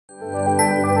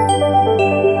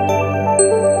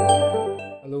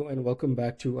welcome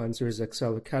back to ANE&x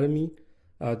Excel Academy.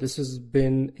 This has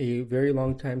been a very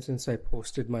long time since I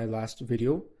posted my last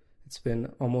video. It's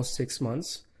been almost 6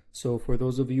 months. So for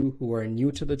those of you who are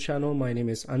new to the channel, my name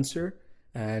is ANE&x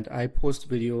and I post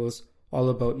videos all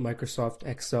about Microsoft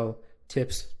Excel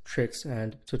tips, tricks,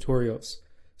 and tutorials.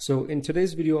 So in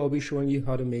today's video, I'll be showing you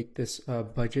how to make this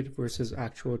budget versus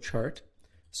actual chart.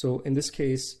 So in this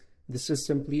case, this is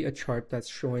simply a chart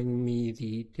that's showing me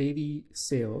the daily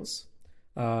sales,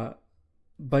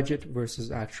 budget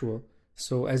versus actual.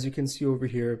 So as you can see over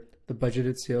here, the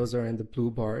budgeted sales are in the blue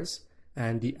bars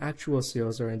and the actual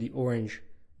sales are in the orange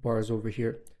bars over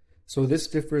here. So this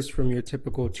differs from your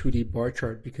typical 2D bar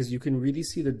chart because you can really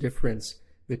see the difference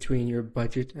between your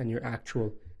budget and your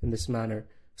actual in this manner.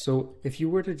 So if you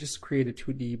were to just create a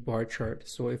 2D bar chart,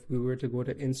 so if we were to go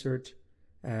to insert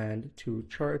and to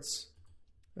charts,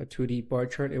 a 2D bar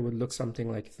chart, it would look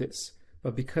something like this.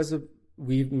 But because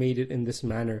we've made it in this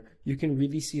manner, you can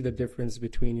really see the difference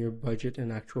between your budget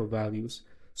and actual values.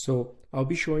 So I'll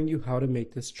be showing you how to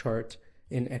make this chart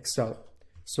in Excel.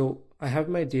 So I have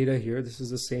my data here. This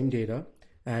is the same data,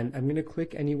 and I'm going to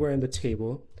click anywhere in the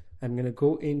table. I'm going to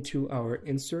go into our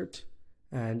insert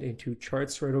and into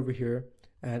charts right over here,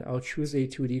 and I'll choose a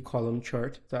 2D column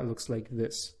chart that looks like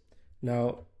this.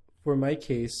 Now, for my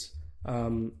case,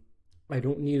 I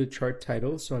don't need a chart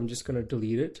title, so I'm just going to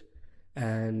delete it.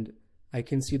 And I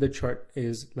can see the chart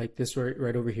is like this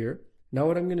right over here. Now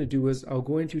what I'm going to do is I'll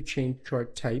go into change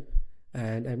chart type,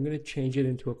 and I'm going to change it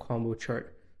into a combo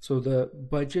chart. So the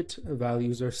budget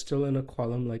values are still in a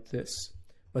column like this,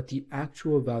 but the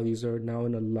actual values are now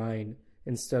in a line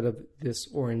instead of this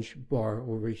orange bar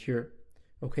over here.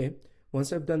 Okay,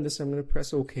 once I've done this, I'm going to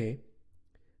press OK,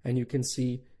 and you can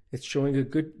see it's showing a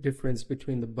good difference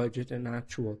between the budget and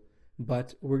actual.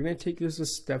 But we're going to take this a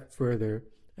step further,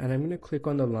 and I'm going to click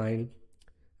on the line,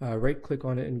 right click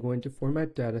on it and go into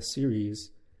Format Data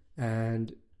Series,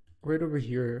 and right over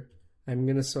here I'm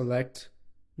going to select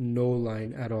no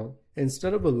line at all.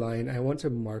 Instead of a line, I want a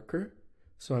marker,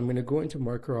 so I'm going to go into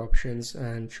marker options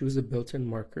and choose a built-in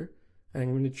marker, and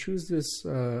I'm going to choose this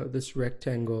this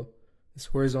rectangle, this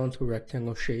horizontal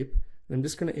rectangle shape, and I'm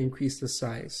just going to increase the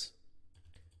size.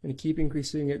 I'm going to keep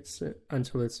increasing it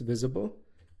until it's visible.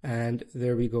 And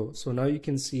there we go. So now you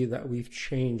can see that we've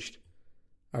changed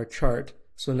our chart.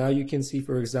 So now you can see,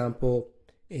 for example,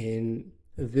 in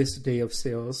this day of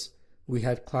sales, we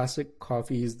had classic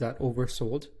coffees that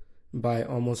oversold by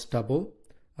almost double.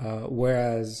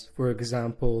 Whereas, for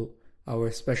example,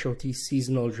 our specialty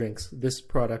seasonal drinks, this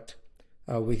product,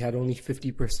 we had only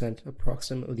 50%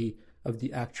 approximately of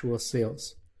the actual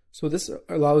sales. So this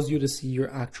allows you to see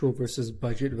your actual versus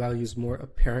budget values more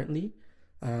apparently.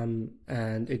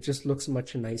 And it just looks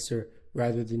much nicer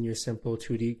rather than your simple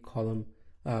 2D column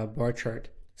bar chart.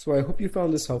 So I hope you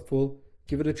found this helpful.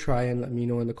 Give it a try and let me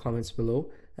know in the comments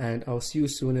below, and I'll see you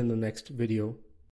soon in the next video.